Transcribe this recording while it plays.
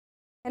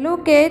Hello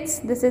kids,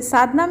 this is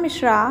Sadhana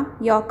Mishra,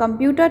 your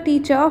computer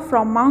teacher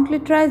from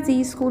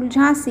MLZS School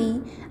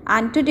Jhansi,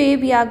 and today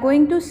we are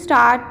going to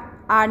start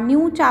our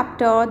new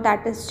chapter,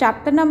 that is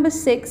chapter number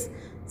 6,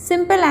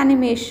 Simple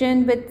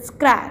Animation with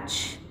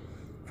Scratch,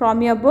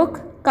 from your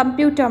book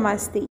Computer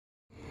Masti.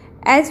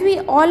 As we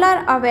all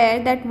are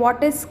aware that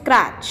what is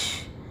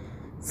Scratch?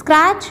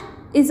 Scratch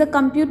is a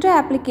computer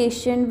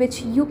application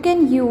which you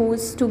can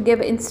use to give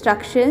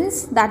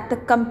instructions that the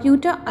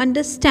computer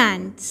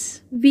understands.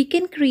 We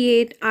can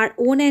create our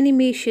own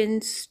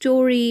animations,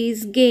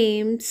 stories,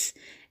 games,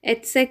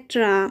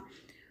 etc.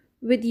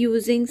 with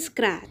using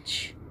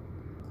Scratch.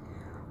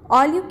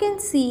 All you can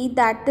see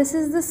that this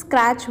is the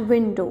Scratch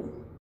window.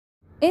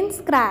 In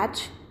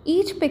Scratch,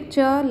 each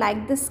picture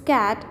like this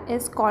cat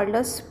is called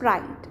a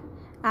sprite,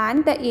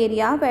 and the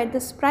area where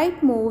the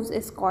sprite moves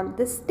is called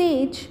the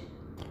stage.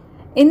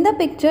 In the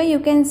picture you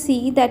can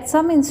see that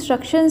some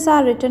instructions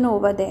are written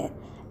over there,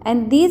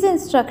 and these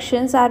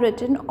instructions are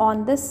written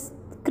on the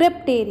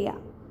script area,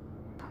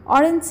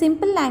 or in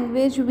simple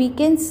language we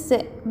can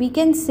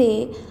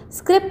say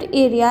script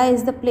area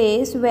is the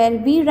place where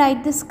we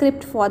write the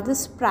script for the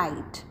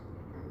sprite.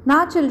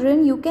 Now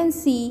children, you can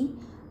see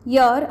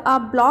here a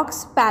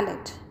blocks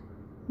palette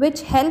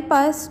which help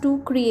us to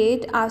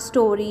create our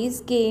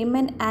stories, game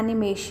and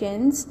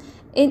animations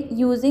in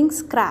using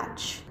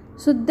Scratch.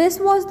 So this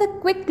was the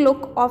quick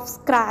look of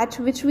Scratch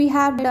which we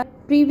have done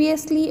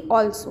previously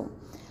also.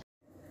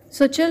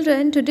 So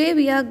children, today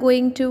we are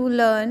going to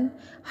learn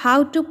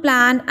how to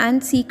plan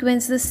and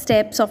sequence the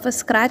steps of a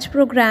Scratch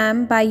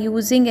program by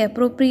using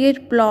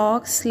appropriate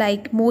blocks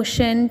like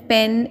motion,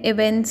 pen,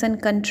 events and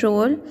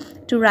control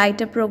to write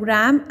a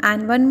program,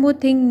 and one more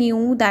thing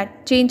new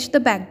that changed the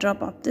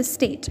backdrop of the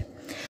stage.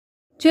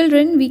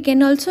 Children, we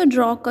can also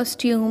draw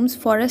costumes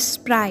for a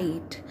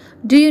sprite.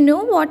 Do you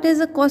know what is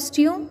a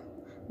costume?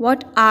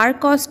 What are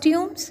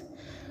costumes?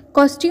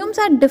 Costumes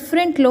are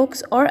different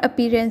looks or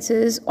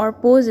appearances or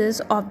poses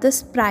of the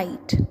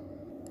sprite,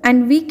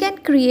 and we can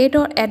create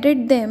or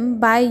edit them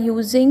by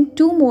using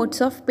two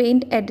modes of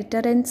paint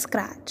editor in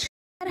Scratch.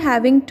 We are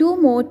having two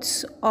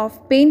modes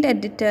of paint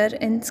editor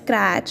in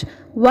Scratch.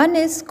 One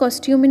is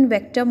costume in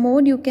vector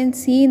mode, you can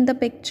see in the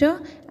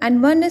picture,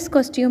 and one is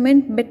costume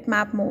in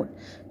bitmap mode.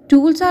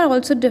 Tools are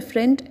also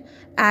different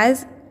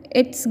as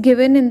it's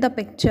given in the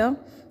picture.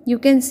 You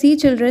can see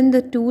children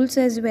the tools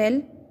as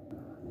well.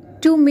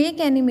 To make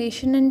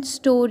animation and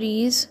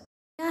stories,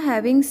 we are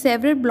having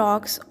several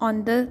blocks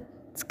on the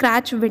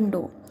Scratch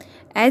window.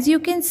 As you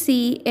can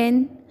see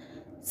in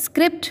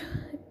script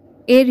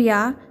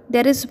area,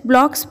 there is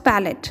blocks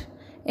palette.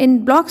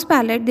 In blocks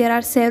palette, there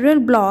are several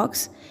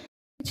blocks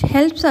which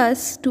helps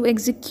us to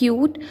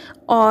execute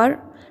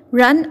or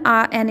run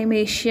our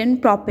animation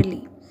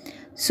properly.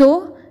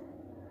 So,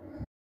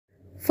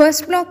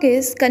 first block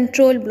is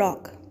control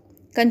block.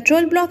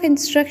 Control block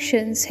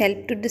instructions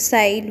help to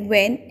decide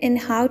when and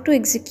how to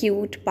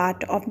execute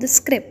part of the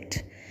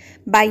script.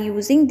 By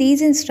using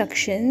these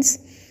instructions,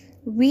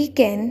 we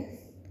can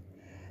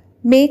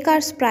make our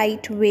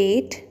sprite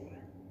wait,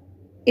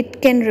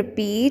 it can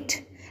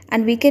repeat,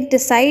 and we can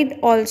decide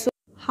also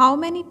how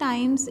many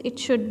times it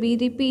should be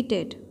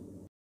repeated.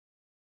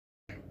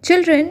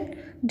 Children,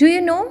 do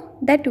you know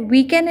that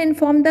we can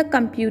inform the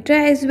computer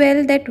as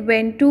well that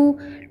when to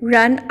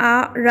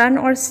run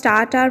or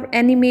start our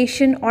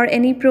animation or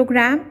any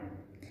program?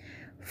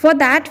 For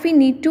that we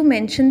need to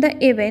mention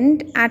the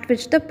event at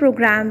which the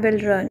program will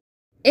run.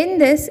 In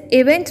this,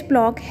 events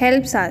block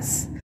helps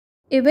us.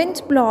 Events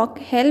block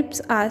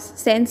helps us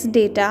sense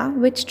data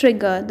which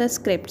trigger the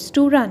scripts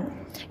to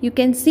run. You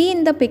can see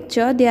in the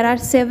picture there are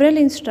several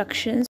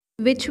instructions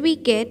which we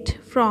get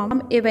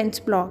from events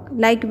block,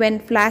 like when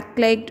flag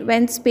clicked,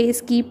 when space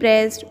key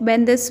pressed,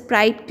 when the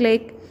sprite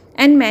clicked,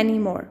 and many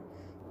more.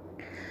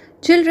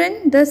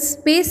 Children, the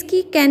space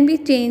key can be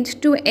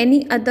changed to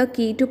any other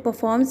key to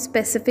perform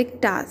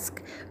specific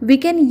task. We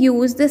can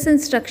use this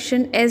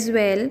instruction as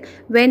well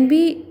when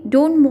we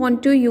don't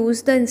want to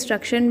use the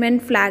instruction when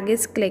flag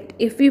is clicked.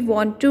 If we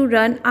want to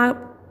run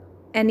our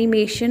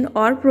animation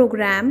or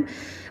program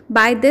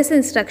by this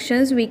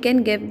instructions, we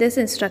can give this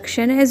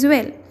instruction as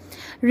well.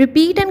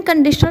 Repeat and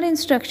conditional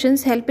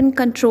instructions help in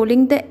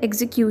controlling the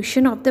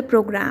execution of the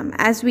program,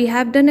 as we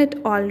have done it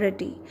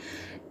already.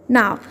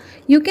 Now,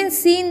 you can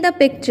see in the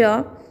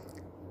picture,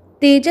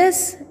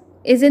 Tejas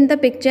is in the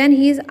picture and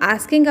he is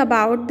asking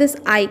about this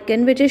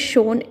icon which is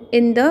shown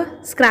in the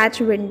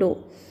Scratch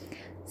window.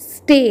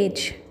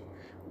 Stage.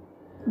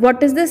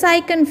 What is this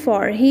icon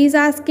for? He is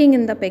asking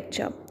in the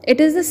picture.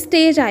 It is the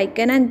stage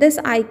icon, and this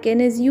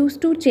icon is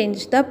used to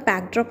change the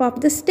backdrop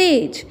of the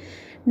stage.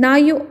 Now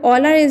you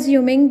all are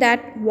assuming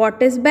that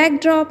what is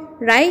backdrop,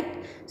 right?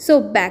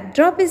 So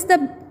backdrop is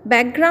the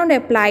background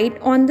applied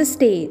on the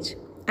stage,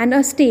 and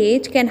a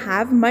stage can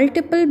have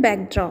multiple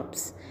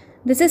backdrops.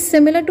 This is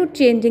similar to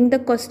changing the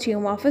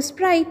costume of a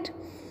sprite.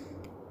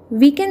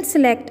 We can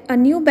select a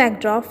new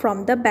backdrop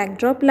from the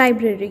backdrop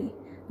library.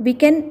 We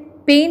can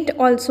paint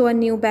also a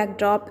new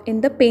backdrop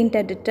in the paint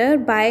editor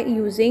by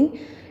using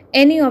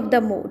any of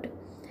the mode.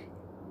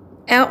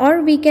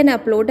 or we can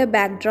upload a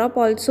backdrop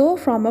also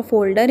from a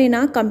folder in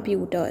our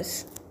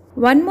computers.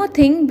 One more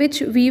thing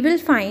which we will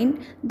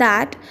find,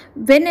 that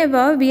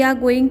whenever we are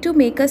going to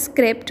make a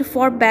script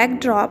for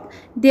backdrop,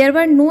 there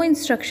were no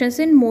instructions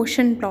in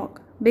motion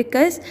block,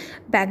 because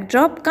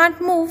backdrop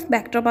can't move,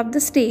 backdrop of the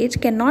stage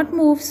cannot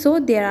move, so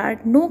there are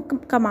no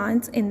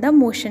commands in the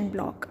motion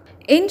block.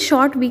 In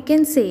short, we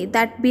can say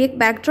that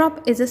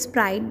backdrop is a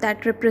sprite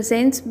that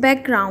represents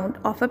background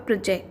of a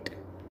project.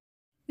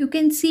 You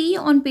can see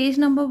on page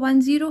number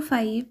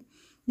 105,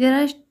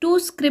 there are two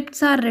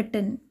scripts are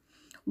written.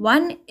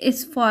 One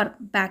is for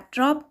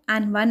backdrop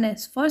and one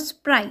is for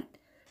sprite.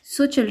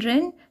 So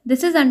children,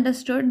 this is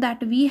understood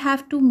that we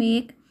have to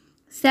make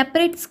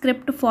separate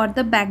script for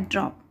the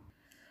backdrop.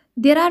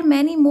 There are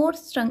many more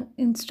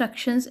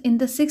instructions in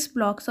the 6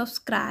 blocks of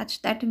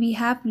Scratch that we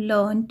have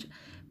learned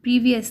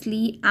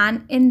previously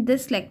and in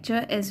this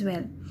lecture as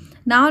well.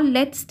 Now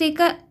let's take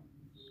a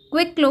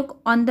quick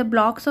look on the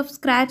blocks of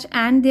Scratch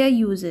and their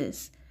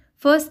uses.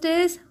 First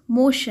is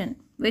motion,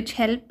 which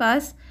help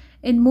us.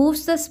 It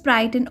moves the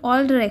sprite in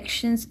all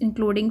directions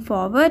including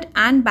forward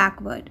and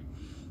backward.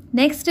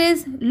 Next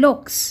is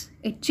looks.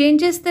 It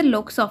changes the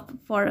looks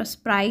for a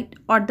sprite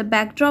or the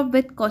backdrop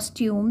with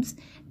costumes,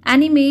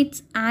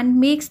 animates and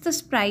makes the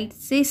sprite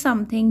say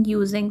something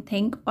using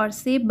think or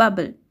say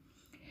bubble.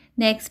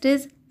 Next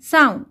is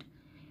sound.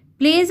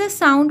 Plays a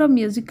sound or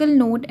musical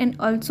note and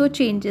also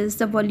changes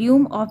the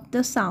volume of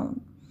the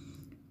sound.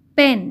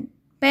 Pen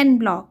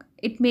block.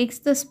 It makes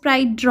the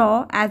sprite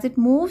draw as it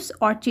moves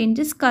or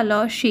changes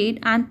color, shade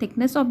and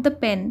thickness of the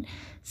pen.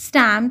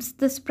 Stamps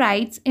the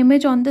sprite's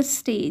image on the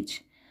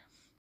stage.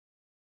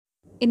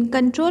 In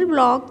control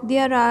block,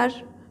 there are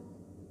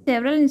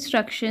several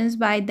instructions.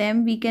 By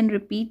them we can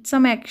repeat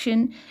some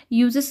action,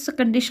 uses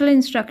conditional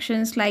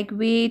instructions like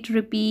wait,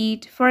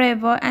 repeat,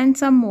 forever and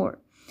some more.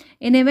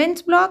 In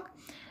events block,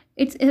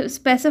 it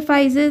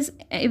specifies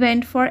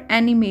event for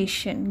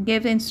animation,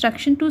 give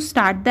instruction to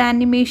start the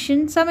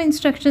animation. Some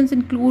instructions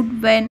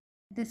include when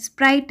the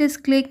sprite is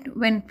clicked,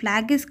 when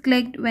flag is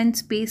clicked, when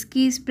space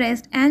key is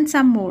pressed and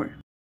some more.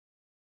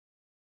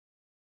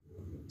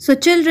 So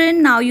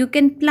children, now you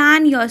can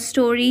plan your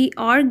story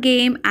or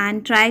game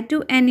and try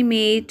to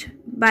animate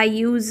by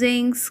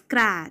using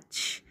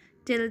Scratch.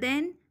 Till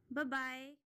then, bye-bye.